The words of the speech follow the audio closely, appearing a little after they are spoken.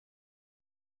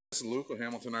This is Luke with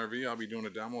Hamilton RV. I'll be doing a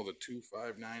demo of the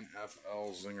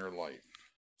 259FL Zinger light.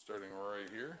 Starting right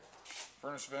here.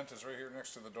 Furnace vent is right here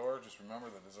next to the door. Just remember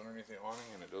that it's underneath the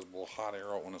awning and it does blow hot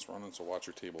air out when it's running, so watch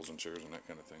your tables and chairs and that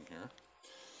kind of thing here.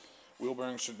 Wheel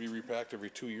bearings should be repacked every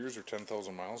 2 years or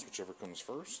 10,000 miles, whichever comes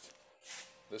first.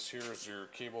 This here is your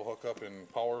cable hookup and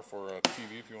power for a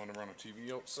TV if you want to run a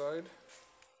TV outside.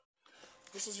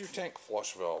 This is your tank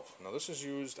flush valve. Now this is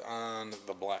used on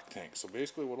the black tank. So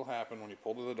basically what will happen when you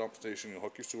pull to the dump station, you'll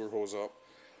hook your sewer hose up.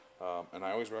 And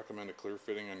I always recommend a clear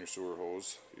fitting on your sewer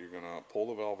hose. You're going to pull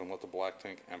the valve and let the black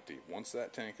tank empty. Once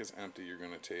that tank is empty, you're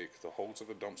going to take the hose of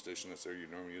the dump station that's there. You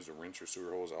normally use to rinse your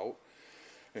sewer hose out.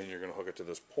 And you're going to hook it to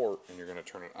this port and you're going to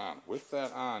turn it on. With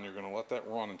that on, you're going to let that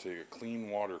run until you get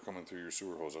clean water coming through your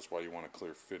sewer hose. That's why you want a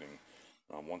clear fitting.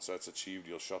 Once that's achieved,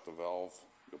 you'll shut the valve,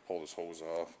 you'll pull this hose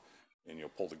off, and you'll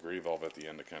pull the gray valve at the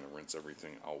end to kind of rinse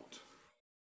everything out.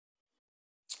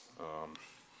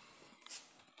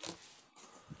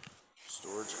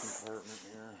 Storage compartment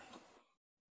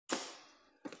here.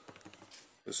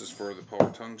 This is for the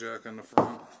power tongue jack on the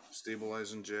front,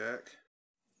 stabilizing jack,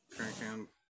 crank hand,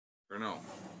 or no.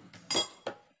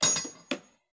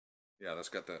 Yeah, that's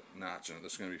got that notch in it.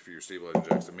 This is going to be for your stabilizing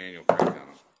jacks, the manual crank on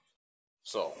it.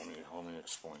 So, let me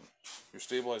explain. Your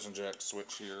stabilizing jack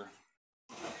switch here.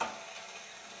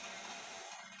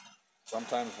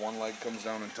 Sometimes one leg comes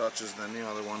down and touches, then the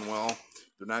other one will.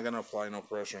 They're not going to apply no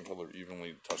pressure until they're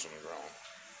evenly touching the ground.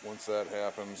 Once that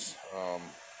happens,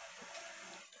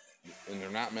 and they're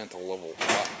not meant to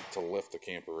lift the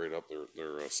camper right up,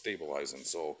 they're stabilizing.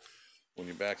 So when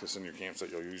you back this in your campsite,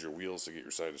 you'll use your wheels to get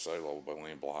your side-to-side level by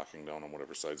laying blocking down on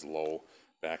whatever side's low,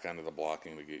 back onto the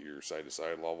blocking to get your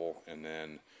side-to-side level, and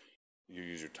then you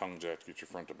use your tongue jack to get your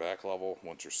front-to-back level.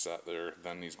 Once you're set there,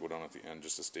 then these go down at the end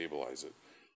just to stabilize it.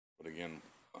 But again,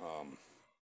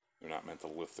 they're not meant to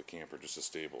lift the camper, just to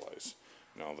stabilize.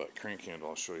 Now that crank handle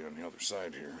I'll show you on the other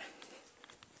side here.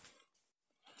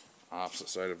 Opposite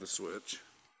side of the switch,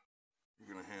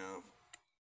 you're going to have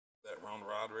that round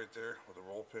rod right there with a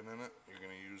roll pin in it. You're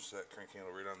going to use that crank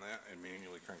handle right on that and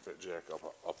manually crank that jack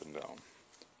up and down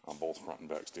on both front and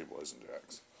back stabilizing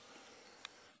jacks.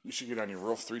 You should get on your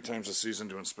roof 3 times a season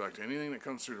to inspect anything that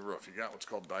comes through the roof. You got what's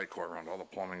called die-core around all the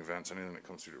plumbing vents, anything that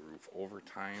comes through the roof. Over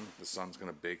time, the sun's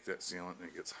going to bake that sealant and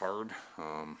it gets hard,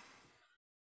 and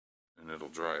it'll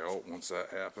dry out. Once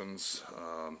that happens,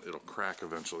 it'll crack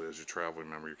eventually as you travel.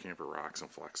 Remember, your camper rocks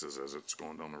and flexes as it's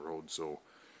going down the road, so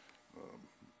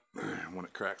when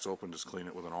it cracks open, just clean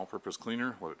it with an all-purpose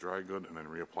cleaner, let it dry good, and then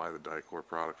reapply the die-core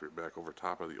product right back over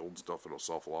top of the old stuff. It'll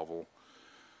self-level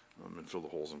and fill the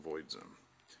holes and voids in.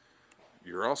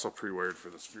 You're also pre-wired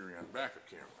for this Furion backup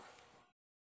camera.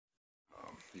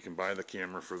 You can buy the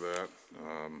camera for that.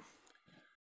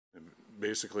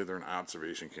 Basically, they're an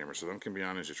observation camera, so them can be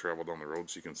on as you travel down the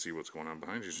road, so you can see what's going on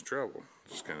behind you as you travel.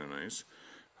 Which is kind of nice.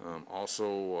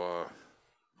 Also,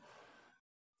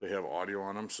 they have audio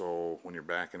on them, so when you're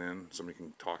backing in, somebody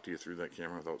can talk to you through that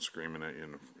camera without screaming at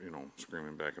you and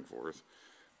screaming back and forth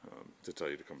to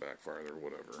tell you to come back farther or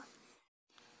whatever.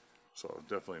 So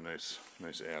definitely a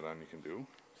nice add-on you can do.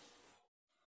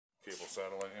 Cable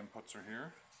satellite inputs are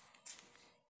here.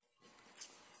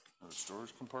 Another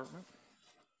storage compartment.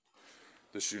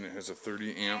 This unit has a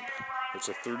 30 amp. It's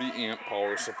a 30 amp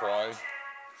power supply.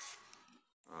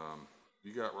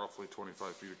 You got roughly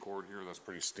 25 feet of cord here. That's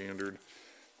pretty standard.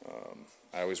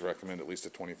 I always recommend at least a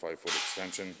 25-foot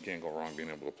extension. Can't go wrong being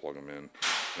able to plug them in.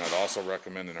 And I'd also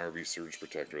recommend an RV surge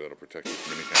protector that'll protect you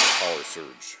from any kind of power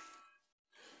surge.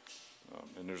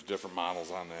 And there's different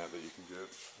models on that you can get.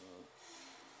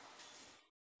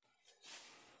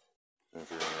 If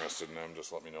you're interested in them,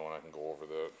 just let me know and I can go over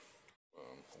that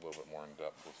a little bit more in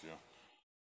depth with you.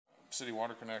 City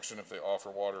water connection, if they offer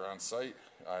water on site,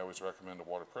 I always recommend a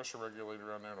water pressure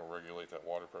regulator on there. It'll regulate that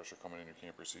water pressure coming in your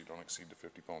camper so you don't exceed the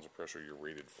 50 pounds of pressure you're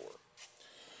rated for.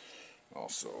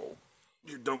 Also,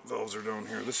 your dump valves are down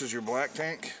here. This is your black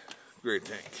tank, gray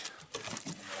tank.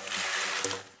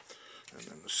 And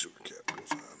then the sewer cap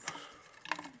goes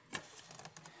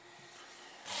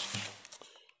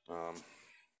on.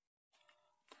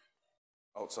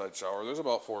 Outside shower. There's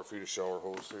about 4 feet of shower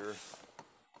hose here.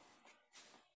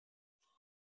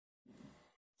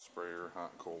 Sprayer,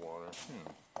 hot and cold water.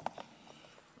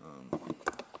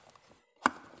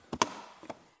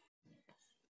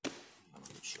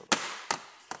 Shut up.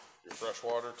 Your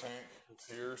freshwater tank is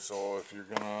here, so if you're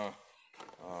gonna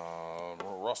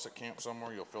rustic camp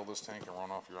somewhere, you'll fill this tank and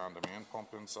run off your on-demand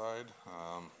pump inside.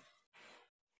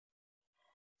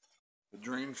 The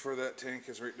drain for that tank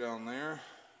is right down there.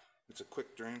 It's a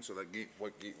quick drain, so that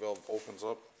white gate valve opens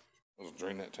up. It'll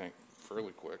drain that tank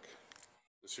fairly quick.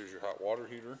 This here's your hot water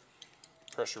heater.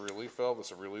 Pressure relief valve.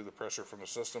 This will relieve the pressure from the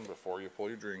system before you pull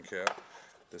your drain cap.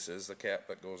 This is the cap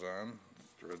that goes on.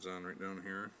 Threads on right down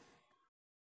here.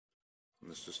 And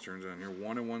this just turns on here.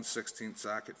 1 1/16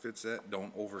 socket fits that.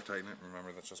 Don't over tighten it.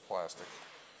 Remember, that's just plastic.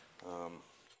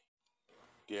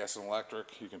 Gas and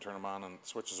electric, you can turn them on, and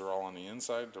switches are all on the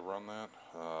inside to run that.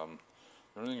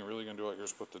 The only thing you're really going to do out here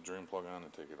is put the drain plug on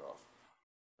and take it off.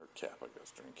 Or cap, I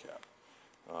guess, drain cap.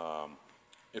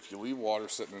 If you leave water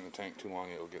sitting in the tank too long,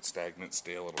 it'll get stagnant,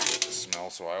 stale, it'll get the smell.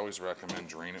 So I always recommend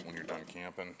drain it when you're done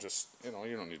camping. Just, you know,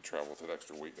 you don't need to travel with that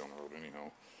extra weight down the road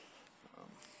anyhow.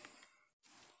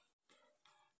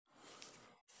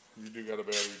 You do got a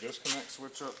battery disconnect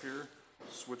switch up here.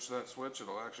 Switch that switch,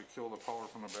 it'll actually kill the power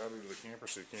from the battery to the camper,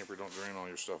 so your camper don't drain all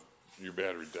your stuff, your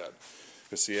battery dead.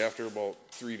 Because see, after about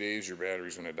 3 days, your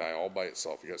battery's going to die all by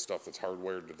itself. You got stuff that's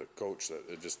hardwired to the coach that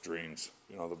it just drains.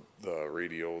 You know, the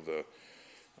radio, the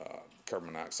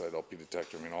carbon monoxide LP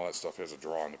detector, I mean, all that stuff has a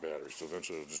draw on the battery, so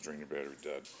eventually it'll just drain your battery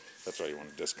dead. That's why you want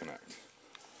to disconnect.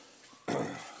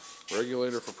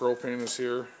 Regulator for propane is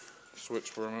here. Switch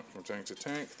from it from tank to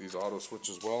tank. These auto switch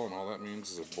as well, and all that means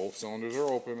is if both cylinders are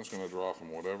open, it's going to draw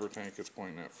from whatever tank it's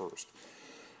pointing at first.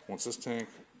 Once this tank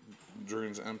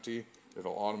drains empty,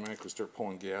 it'll automatically start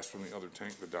pulling gas from the other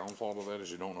tank. The downfall to that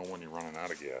is you don't know when you're running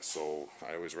out of gas, so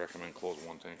I always recommend close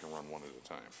one tank and run one at a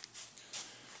time.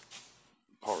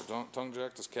 Power tongue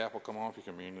jack, this cap will come off. You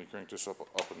can manually crank this up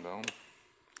and down.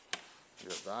 You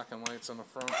got docking lights on the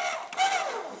front,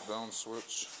 up down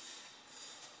switch.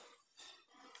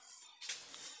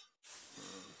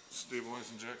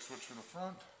 Stabilizing jack switch for the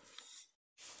front.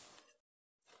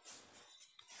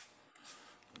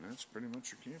 And that's pretty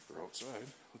much your camper outside.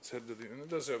 Let's head to the, and it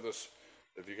does have this,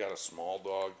 if you got a small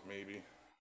dog maybe,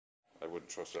 I wouldn't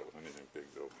trust that with anything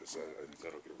big though, because I think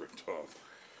that'll get ripped off.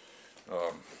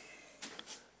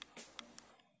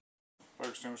 Fire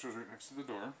extinguisher is right next to the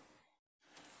door.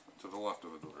 To the left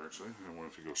of the door actually. And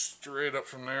if you go straight up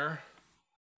from there,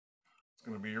 it's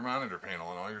going to be your monitor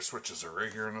panel, and all your switches are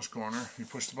right here in this corner. You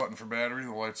push the button for battery,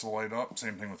 the lights will light up.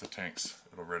 Same thing with the tanks.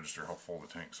 It'll register how full the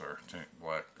tanks are. Tank,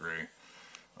 black, gray.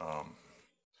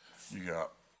 You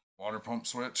got water pump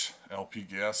switch, LP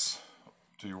gas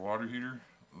to your water heater,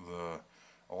 the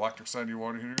electric side of your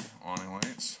water heater, awning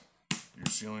lights, your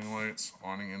ceiling lights,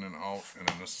 awning in and out, and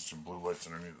then this is some blue lights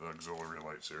underneath the auxiliary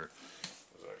lights here.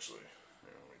 There's actually,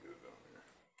 let me get it down here.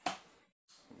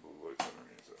 Some blue lights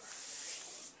underneath there.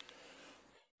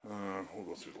 We'll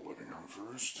go through the living room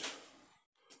first.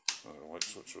 Light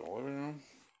switch for the living room.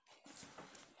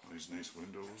 These nice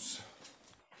windows.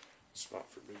 Spot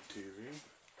for big TV.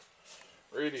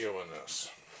 Radio in this.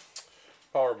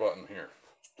 Power button here.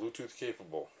 It's Bluetooth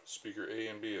capable. Speaker A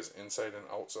and B is inside and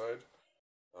outside.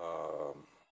 You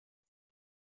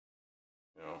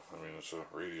know, I mean, it's a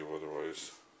radio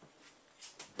otherwise.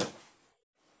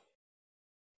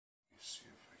 See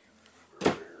if I can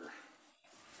remember where.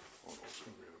 Oh, no, it's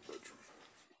going to be in the bedroom.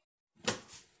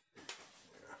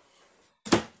 Yeah.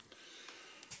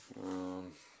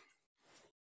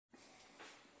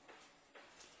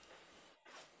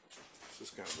 This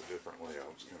is kind of a different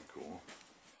layout. It's kind of cool.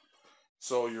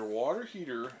 So your water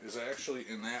heater is actually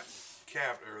in that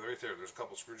cap area right there. There's a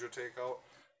couple screws you'll take out.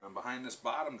 And behind this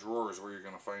bottom drawer is where you're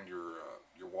going to find your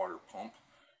water pump.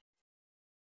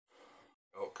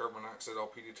 Carbon monoxide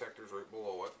LP detectors right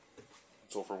below it.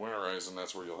 So for winterizing,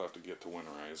 that's where you'll have to get to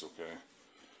winterize, okay?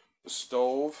 The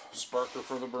stove, sparker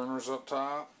for the burners up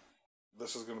top.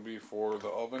 This is going to be for the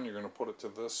oven. You're going to put it to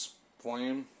this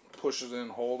flame, push it in,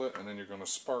 hold it, and then you're going to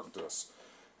spark this.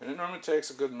 And it normally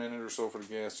takes a good minute or so for the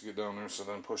gas to get down there, so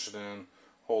then push it in,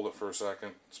 hold it for a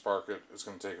second, spark it. It's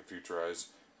going to take a few tries.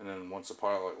 And then once the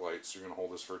pilot lights, you're going to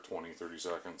hold this for 20-30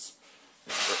 seconds.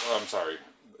 I'm sorry,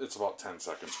 it's about 10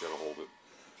 seconds you got to hold it.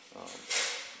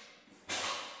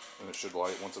 And it should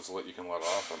light. Once it's lit, you can let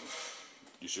off, and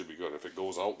you should be good. If it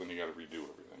goes out, then you got to redo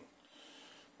everything.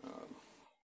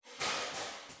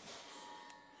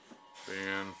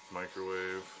 Fan,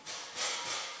 microwave.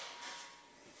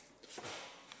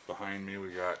 Behind me we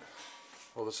got,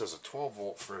 well, this has a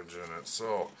 12-volt fridge in it.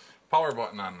 So power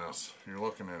button on this, you're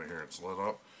looking at it here, it's lit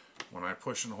up. When I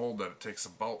push and hold that, it takes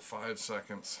about 5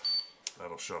 seconds.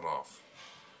 That'll shut off.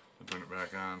 I turn it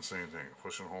back on, same thing.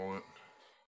 Push and hold it.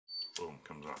 Boom,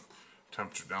 comes on.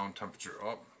 Temperature down, temperature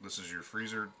up. This is your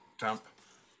freezer temp.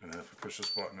 And then if you push this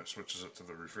button, it switches it to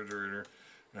the refrigerator.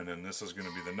 And then this is going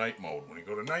to be the night mode. When you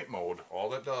go to night mode, all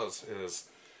that does is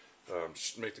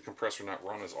make the compressor not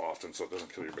run as often so it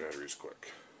doesn't kill your batteries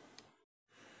quick.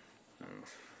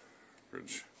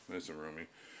 Fridge, nice and roomy.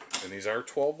 And these are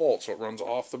 12 volts, so it runs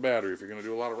off the battery. If you're going to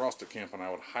do a lot of rustic camping,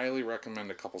 I would highly recommend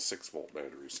a couple 6-volt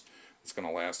batteries. It's going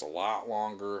to last a lot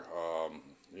longer.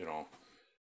 You know,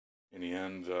 in the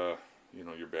end, you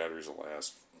know, your batteries will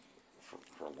last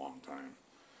for a long time.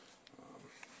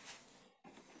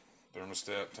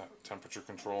 Thermostat, temperature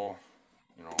control,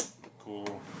 you know,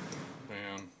 cool,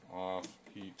 fan, off,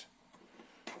 heat,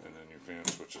 and then your fan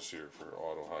switches here for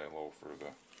auto, high, low for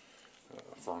the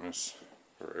furnace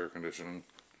or air conditioning.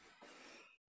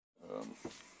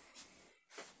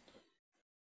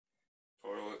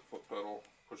 Toilet, foot pedal,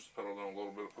 push the pedal down a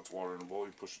little bit, it puts water in the bowl,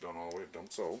 you push it down all the way, it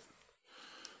dumps out.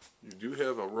 You do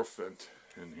have a roof vent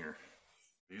in here.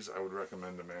 These I would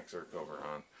recommend a max air cover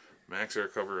on. Max air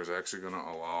cover is actually going to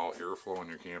allow airflow in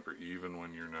your camper even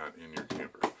when you're not in your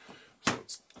camper. So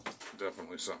it's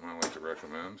definitely something I like to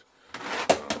recommend.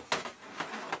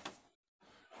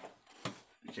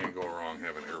 You can't go wrong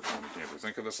having airflow in your camper.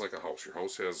 Think of this like a house. Your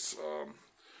house has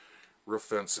roof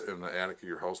vents in the attic of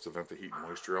your house to vent the heat and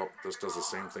moisture out. This does the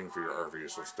same thing for your RV,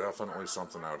 so it's definitely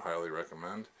something I would highly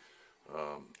recommend.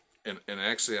 And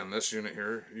actually on this unit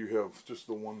here, you have just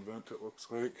the one vent, it looks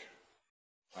like.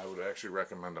 I would actually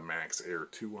recommend a Max Air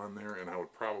 2 on there, and I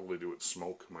would probably do it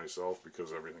smoke myself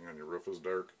because everything on your roof is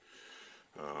dark.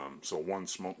 So one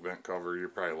smoke vent cover, you're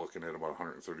probably looking at about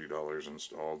 $130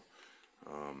 installed.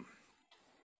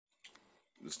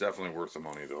 It's definitely worth the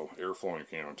money though. Airflow in your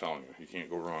camper, I'm telling you, you can't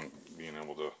go wrong being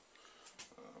able to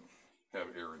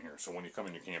have air in here. So when you come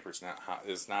in your camper, it's not hot.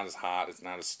 It's not as hot. It's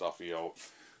not as stuffy out.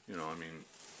 You know, I mean,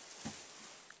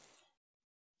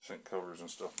 sink covers and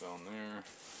stuff down there.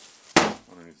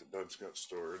 Underneath the bed's got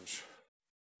storage.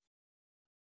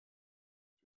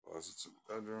 Closets in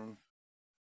the bedroom.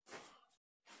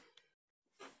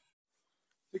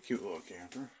 The cute little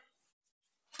camper.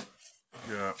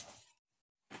 Yeah.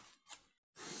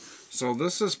 So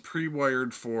this is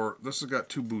pre-wired for, this has got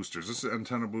 2 boosters. This is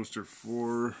antenna booster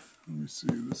for, let me see,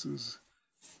 this is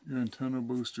your antenna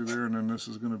booster there, and then this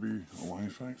is going to be a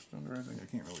Wi-Fi extender, I think. I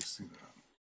can't really see that.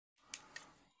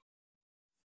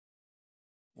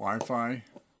 Wi-Fi,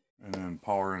 and then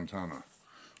power antenna.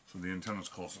 So the antenna's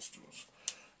closest to us.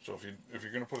 So if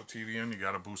you're going to put a TV in, you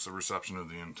got to boost the reception of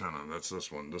the antenna. That's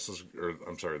this one. This is, or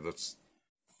I'm sorry, that's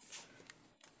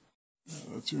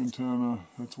your antenna.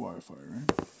 That's Wi-Fi,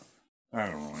 right? I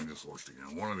don't know. I just looked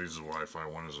again. One of these is Wi-Fi.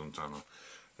 One is antenna.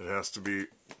 It has to be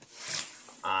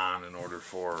on in order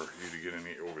for you to get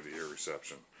any over-the-air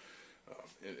reception.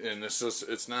 And this is,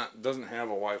 it's not, doesn't have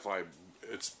a Wi-Fi.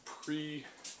 It's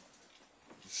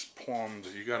plumbed.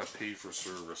 You got to pay for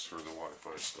service for the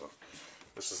Wi-Fi stuff.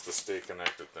 This is the stay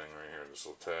connected thing right here. This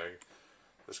little tag.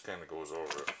 This kind of goes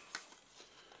over it.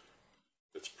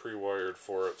 It's pre-wired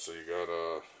for it, so you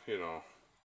gotta, you know,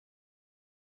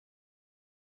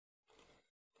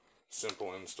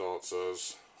 simple install, it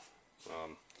says.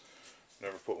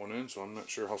 Never put one in, so I'm not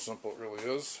sure how simple it really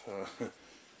is.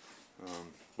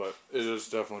 But it is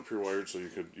definitely pre-wired, so you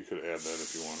could add that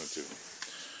if you wanted to.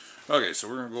 Okay, so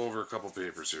we're going to go over a couple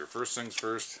papers here. First things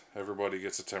first, everybody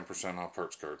gets a 10% off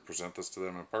parts card. Present this to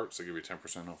them in parts, they give you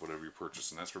 10% off whatever you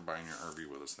purchase, and that's for buying your RV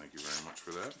with us. Thank you very much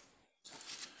for that.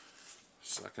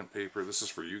 Second paper, this is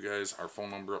for you guys. Our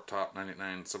phone number up top,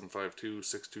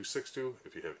 989-752-6262.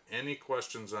 If you have any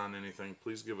questions on anything,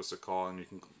 please give us a call, and you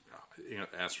can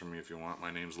ask for me if you want.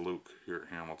 My name's Luke here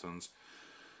at Hamilton's.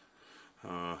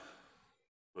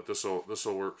 But this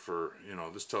will work for, you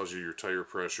know, this tells you your tire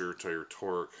pressure, tire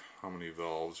torque, how many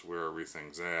valves, where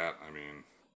everything's at. I mean,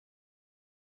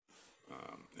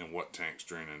 and what tanks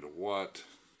drain into what.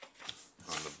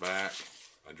 On the back,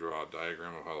 I draw a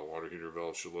diagram of how the water heater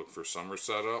valves should look for summer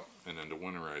setup, and then to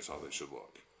winterize how they should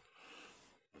look.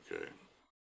 Okay,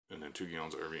 and then 2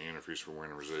 gallons of RV antifreeze for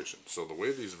winterization. So the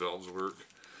way these valves work,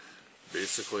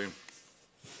 basically,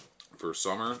 for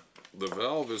summer, the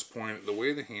valve is pointed, the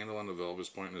way the handle on the valve is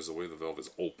pointing is the way the valve is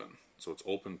open. So it's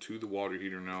open to the water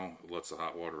heater now, it lets the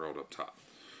hot water out up top.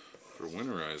 For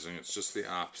winterizing, it's just the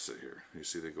opposite here. You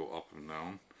see they go up and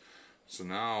down. So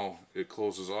now it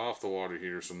closes off the water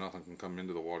heater so nothing can come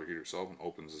into the water heater itself, and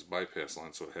opens this bypass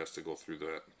line so it has to go through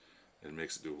that and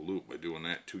makes it do a loop. By doing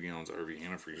that, 2 gallons of RV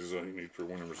antifreeze is all you need for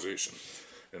winterization.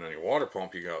 And on your water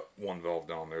pump, you got one valve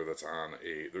down there that's on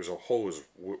there's a hose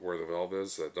where the valve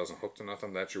is that doesn't hook to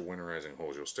nothing. That's your winterizing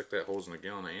hose. You'll stick that hose in a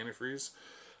gallon of antifreeze,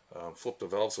 flip the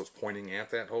valve so it's pointing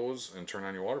at that hose, and turn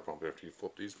on your water pump after you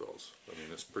flip these valves. I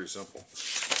mean, it's pretty simple.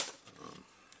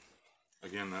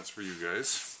 Again, that's for you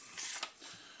guys.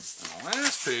 And the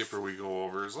last paper we go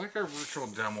over is like our virtual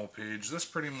demo page. This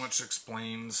pretty much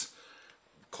explains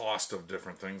cost of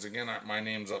different things. Again, my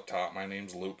name's up top. My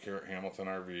name's Luke here at Hamilton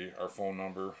RV. Our phone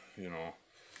number, you know,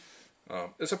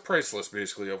 It's a price list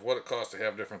basically of what it costs to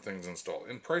have different things installed,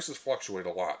 and prices fluctuate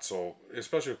a lot. So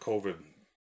especially with COVID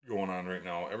going on right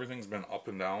now, everything's been up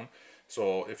and down.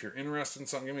 So if you're interested in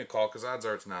something, give me a call, because odds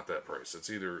are it's not that price. It's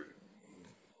either,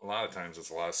 a lot of times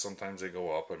it's less, sometimes they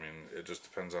go up. I mean, it just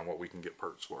depends on what we can get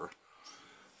parts for.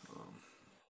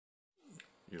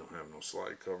 You don't have no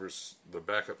slide covers. The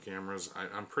backup cameras,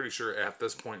 I'm pretty sure at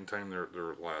this point in time they're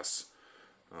less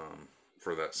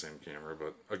for that same camera.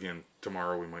 But again,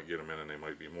 tomorrow we might get them in and they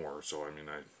might be more. So I mean,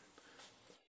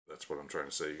 that's what I'm trying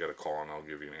to say. You got to call and I'll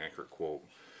give you an accurate quote.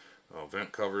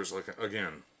 Vent covers, like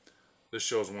again, this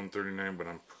shows 139, but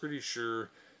I'm pretty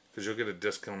sure, because you'll get a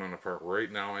discount on the part right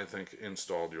now. I think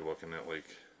installed you're looking at, like,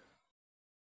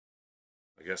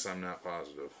 I guess I'm not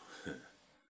positive.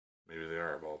 Maybe they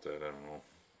are about that. I don't know.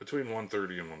 Between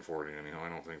 130 and 140 anyhow. I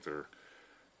don't think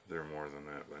they're more than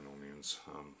that by no means.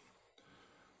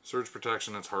 Surge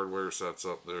protection, that's hardware sets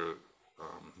up there.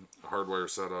 Hardwire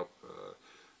setup,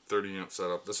 30 amp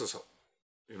setup. This is,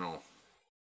 you know,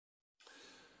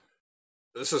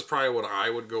 this is probably what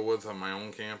I would go with on my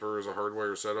own camper as a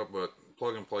hardwire setup, but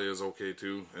plug and play is okay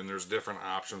too. And there's different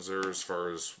options there as far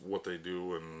as what they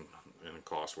do and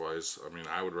cost wise. I mean,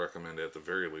 I would recommend at the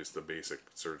very least the basic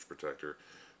surge protector.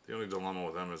 The only dilemma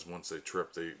with them is once they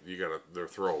trip, they're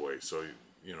throwaway. So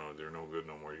you know they're no good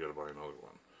no more. You got to buy another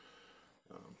one.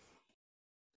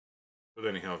 But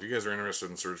anyhow, if you guys are interested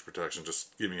in surge protection,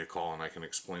 just give me a call and I can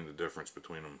explain the difference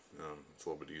between them. It's a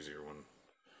little bit easier when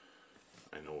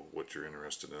I know what you're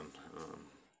interested in.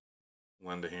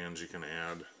 Lend a hands you can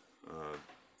add.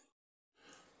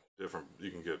 Different,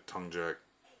 you can get tongue jack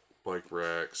bike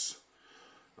racks.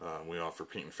 We offer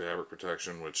paint and fabric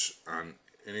protection, which on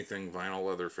anything vinyl,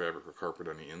 leather, fabric, or carpet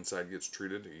on the inside gets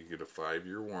treated. You get a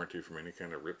 5-year warranty from any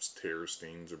kind of rips, tears,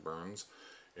 stains, or burns.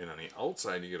 And on the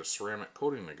outside, you get a ceramic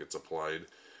coating that gets applied.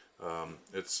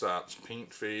 It stops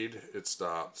paint fade. It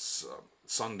stops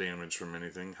sun damage from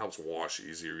anything. Helps wash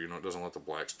easier. You know, it doesn't let the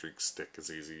black streaks stick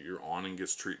as easy. Your awning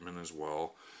gets treatment as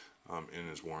well, and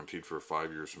is warranted for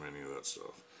 5 years from any of that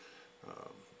stuff.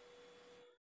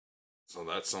 So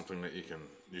that's something that you can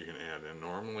add in.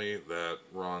 Normally that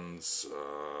runs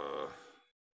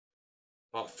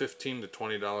about $15 to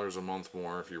 $20 a month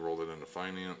more if you rolled it into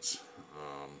finance.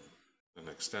 An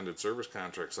extended service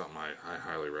contract, something I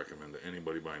highly recommend to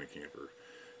anybody buying a camper.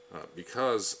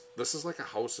 Because this is like a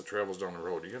house that travels down the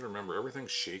road. You got to remember, everything's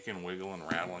shaking, wiggling,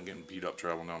 rattling, getting beat up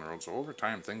traveling down the road. So over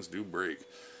time, things do break.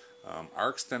 Our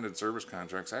extended service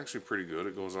contract's actually pretty good.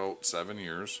 It goes out 7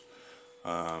 years.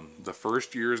 The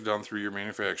first year is done through your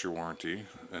manufacturer warranty,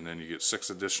 and then you get 6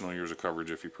 additional years of coverage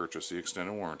if you purchase the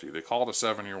extended warranty. They call it a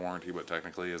 7-year warranty, but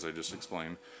technically, as I just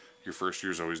explained, your first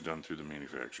year is always done through the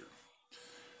manufacturer.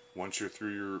 Once you're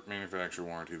through your manufacturer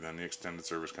warranty, then the extended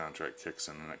service contract kicks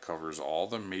in, and it covers all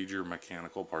the major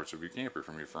mechanical parts of your camper,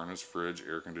 from your furnace, fridge,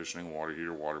 air conditioning, water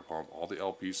heater, water pump, all the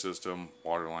LP system,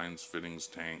 water lines, fittings,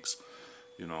 tanks,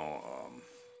 you know,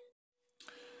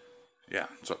 yeah,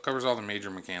 so it covers all the major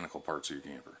mechanical parts of your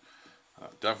camper.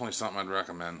 Definitely something I'd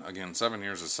recommend. Again, 7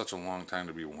 years is such a long time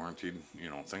to be warranted. You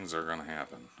know, things are going to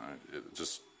happen. It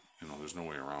just, you know, there's no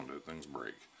way around it. Things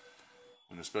break.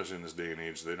 And especially in this day and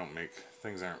age, they don't make,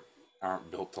 things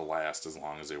aren't built to last as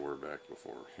long as they were back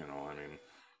before. You know, I mean,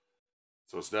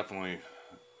 so it's definitely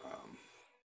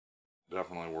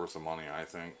worth the money, I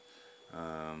think.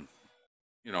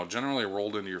 You know, generally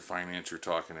rolled into your finance, you're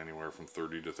talking anywhere from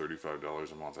 $30 to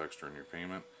 $35 a month extra in your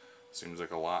payment. Seems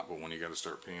like a lot, but when you got to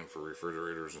start paying for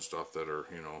refrigerators and stuff that are,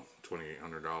 you know,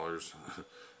 $2,800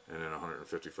 and then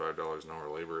 $155 an hour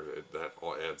labor, that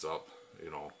all adds up.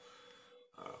 You know,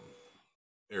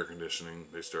 air conditioning,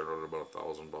 they start out at about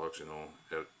 $1,000, you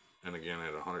know, and again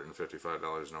at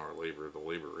 $155 an hour labor, the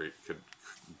labor rate could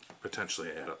potentially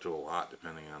add up to a lot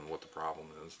depending on what the problem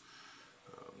is,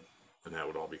 and that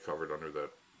would all be covered under that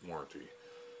warranty.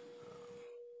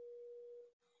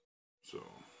 So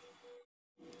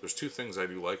there's 2 things I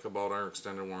do like about our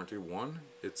extended warranty. One,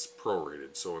 it's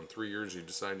prorated, so in 3 years you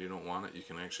decide you don't want it, you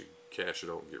can actually cash it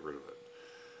out and get rid of it.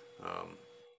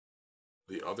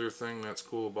 The other thing that's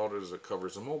cool about it is it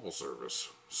covers a mobile service.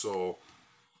 So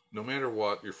no matter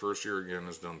what, your first year again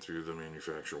is done through the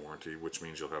manufacturer warranty, which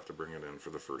means you'll have to bring it in for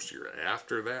the first year.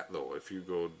 After that, though, if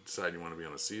you decide you want to be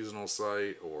on a seasonal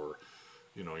site, or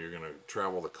you know you're going to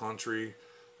travel the country,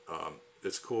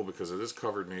 it's cool because it is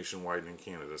covered nationwide in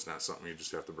Canada. It's not something you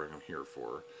just have to bring them here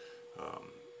for.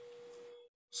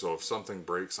 So if something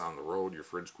breaks on the road, your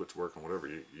fridge quits working, whatever,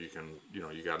 you can, you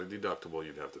know, you got a deductible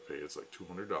you'd have to pay. It's like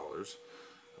 $200.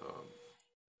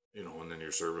 You know, and then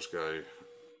your service guy,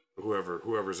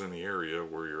 whoever's in the area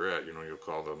where you're at, you know, you'll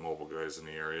call the mobile guys in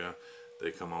the area.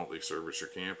 They come out, they service your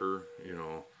camper, you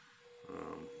know,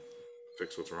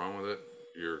 fix what's wrong with it.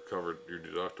 You're covered, your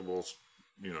deductibles,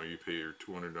 you know, you pay your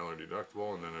 $200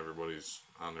 deductible, and then everybody's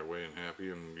on their way and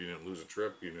happy, and you didn't lose a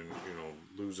trip, you didn't, you know,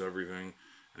 lose everything,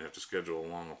 and have to schedule a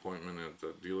long appointment at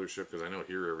the dealership, because I know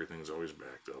here everything's always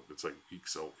backed up. It's like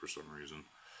weeks out for some reason.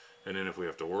 And then if we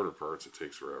have to order parts, it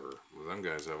takes forever. Well, them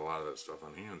guys have a lot of that stuff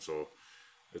on hand, so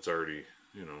it's already,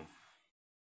 you know,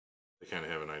 they kind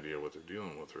of have an idea what they're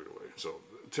dealing with right away. So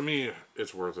to me,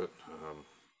 it's worth it.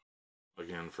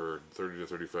 Again, for $30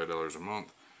 to $35 a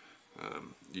month,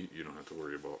 you don't have to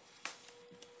worry about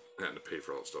having to pay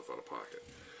for all that stuff out of pocket.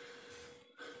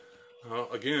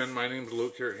 Again, my name's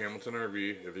Luke here at Hamilton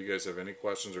RV. If you guys have any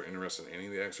questions or interested in any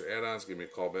of the extra add-ons, give me a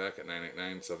call back at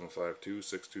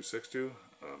 989-752-6262.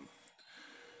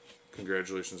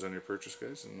 Congratulations on your purchase,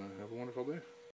 guys, and have a wonderful day.